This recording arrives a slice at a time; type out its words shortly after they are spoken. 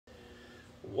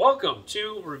Welcome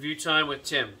to Review Time with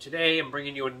Tim. Today I'm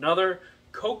bringing you another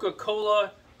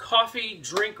Coca-Cola coffee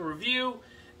drink review.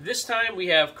 This time we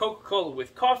have Coca-Cola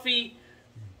with coffee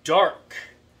dark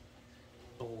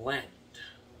blend.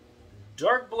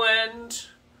 Dark blend.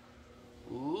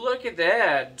 Look at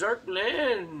that. Dark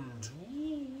blend.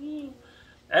 Ooh.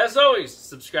 As always,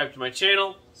 subscribe to my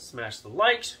channel, smash the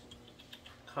likes,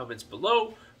 comments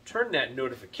below, turn that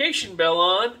notification bell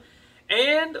on,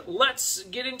 and let's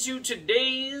get into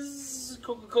today's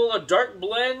Coca-Cola Dark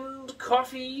Blend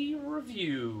Coffee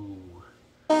Review.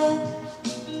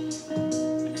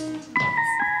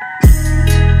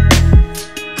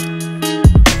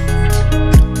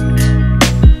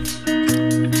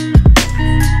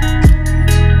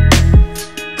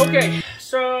 Okay,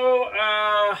 so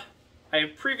I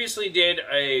previously did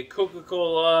a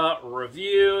Coca-Cola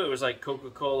review. It was like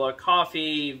Coca-Cola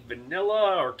coffee,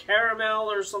 vanilla, or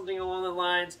caramel, or something along the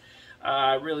lines.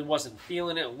 I really wasn't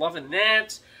feeling it, loving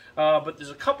that. But there's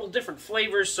a couple different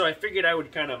flavors, so I figured I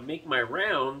would kind of make my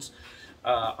rounds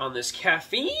on this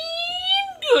caffeine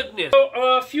goodness. So,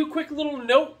 a few quick little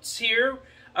notes here.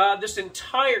 This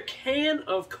entire can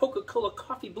of Coca-Cola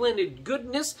coffee blended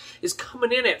goodness is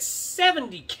coming in at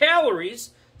 70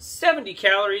 calories. 70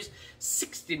 calories,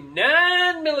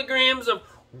 69 milligrams of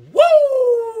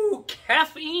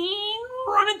caffeine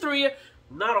running through you.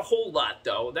 Not a whole lot,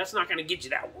 though. That's not going to get you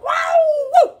that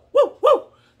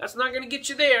That's not going to get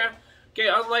you there. Okay,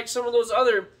 unlike some of those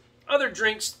other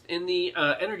drinks in the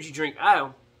energy drink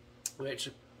aisle, which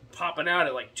are popping out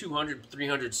at like 200,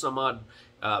 300 some odd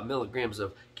milligrams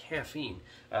of caffeine.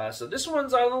 So this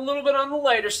one's a little bit on the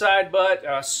lighter side, but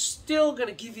still going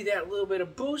to give you that little bit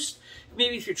of boost.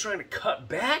 Maybe if you're trying to cut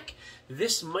back,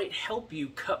 this might help you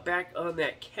cut back on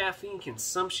that caffeine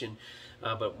consumption,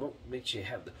 but won't make you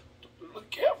have the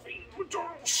caffeine withdrawal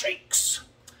shakes.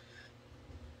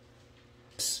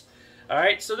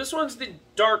 Alright, so this one's the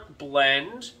dark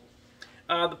blend.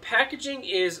 The packaging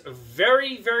is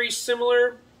very, very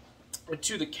similar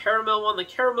to the caramel one. The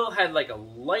caramel had like a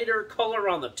lighter color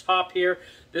on the top here.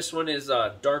 This one is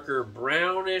a darker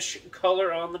brownish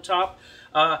color on the top.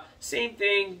 Same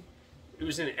thing. It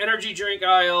was in an energy drink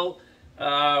aisle.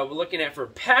 We're looking at for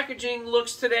packaging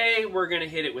looks today. We're going to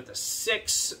hit it with a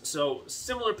 6. So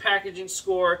similar packaging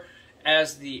score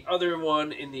as the other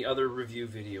one in the other review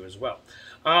video as well.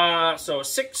 So a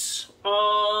 6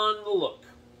 on the look.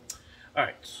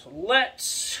 Alright, so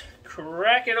let's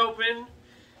crack it open.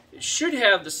 It should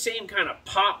have the same kind of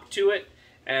pop to it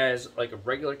as like a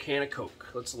regular can of Coke.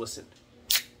 Let's listen.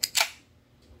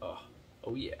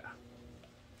 Oh yeah.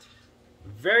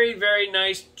 Very, very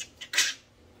nice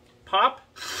pop.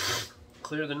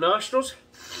 Clear the nostrils.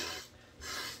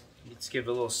 Let's give it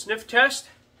a little sniff test.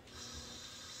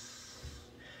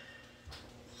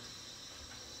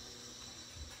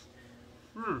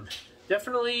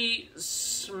 Definitely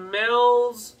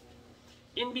smells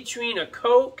in between a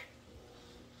Coke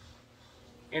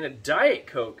and a Diet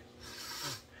Coke.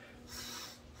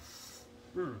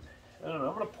 I don't know.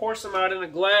 I'm going to pour some out in a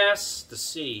glass to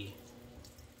see.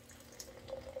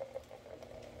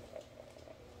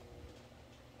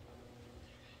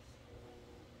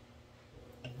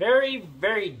 Very,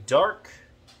 very dark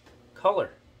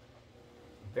color.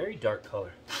 Very dark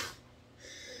color.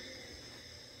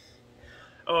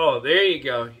 Oh, there you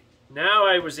go. Now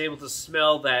I was able to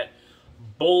smell that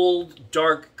bold,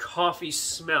 dark coffee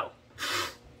smell.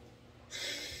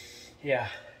 Yeah.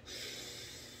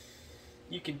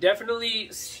 You can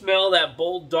definitely smell that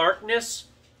bold darkness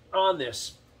on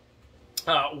this.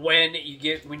 When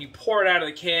you pour it out of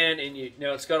the can and you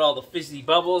know it's got all the fizzy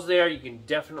bubbles there, you can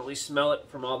definitely smell it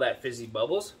from all that fizzy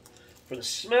bubbles. For the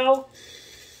smell,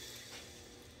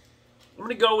 I'm going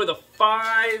to go with a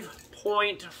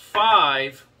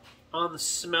 5.5 on the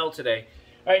smell today.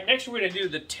 All right, next we're going to do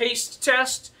the taste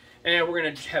test, and we're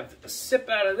going to have a sip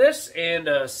out of this and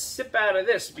a sip out of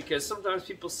this, because sometimes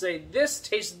people say this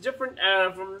tastes different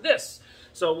from this.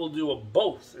 So we'll do a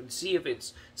both and see if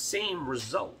it's same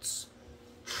results.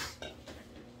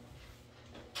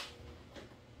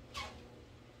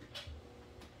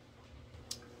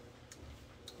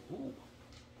 Ooh.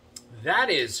 That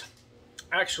is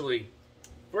actually,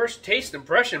 first taste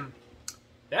impression,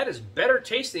 that is better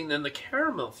tasting than the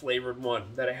caramel flavored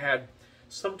one that I had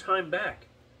some time back.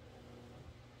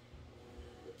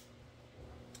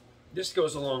 This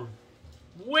goes along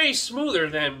way smoother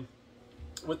than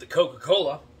with the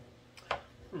Coca-Cola.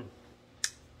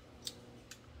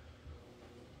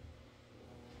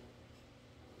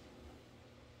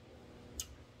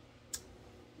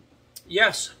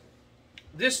 Yes,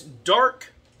 this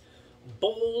dark,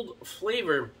 bold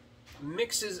flavor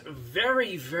mixes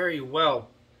very, very well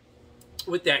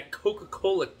with that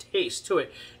Coca-Cola taste to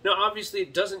it. Now, obviously,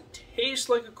 it doesn't taste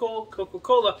like a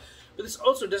Coca-Cola, but this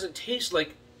also doesn't taste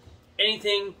like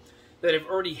anything that I've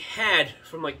already had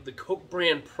from like the Coke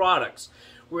brand products.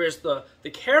 Whereas the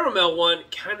caramel one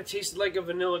kind of tasted like a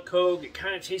vanilla Coke. It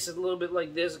kind of tasted a little bit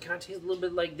like this. It kind of tasted a little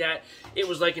bit like that. It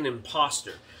was like an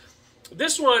imposter.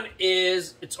 This one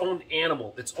is its own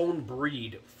animal, its own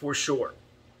breed for sure.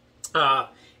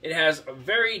 It has a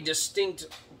very distinct,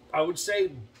 I would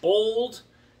say, bold,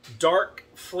 dark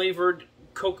flavored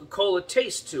Coca-Cola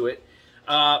taste to it.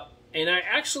 And I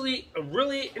actually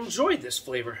really enjoyed this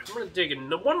flavor. I'm going to take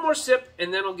one more sip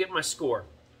and then I'll get my score.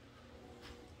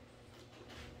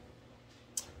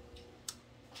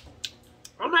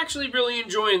 I'm actually really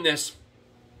enjoying this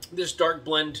dark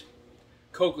blend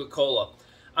Coca-Cola.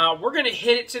 We're going to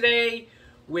hit it today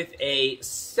with a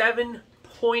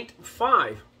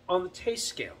 7.5 on the taste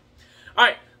scale. All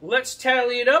right, let's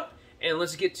tally it up and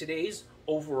let's get today's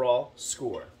overall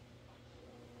score.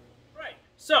 All right,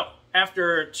 so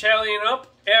after tallying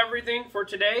up everything for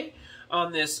today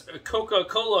on this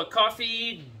Coca-Cola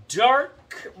coffee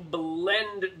dark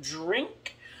blend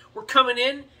drink, we're coming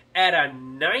in at a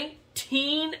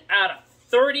 19 out of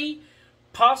 30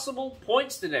 possible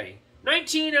points today.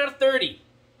 19 out of 30.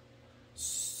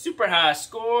 Super high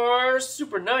score,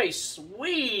 super nice.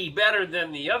 Way better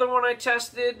than the other one I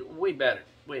tested. Way better,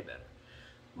 way better.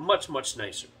 Much, much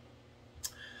nicer.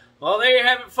 Well, there you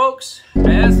have it, folks.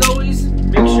 As always,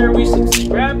 make sure we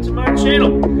subscribe to my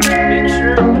channel. Make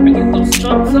sure I get those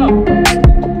thumbs up.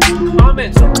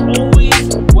 Comments are always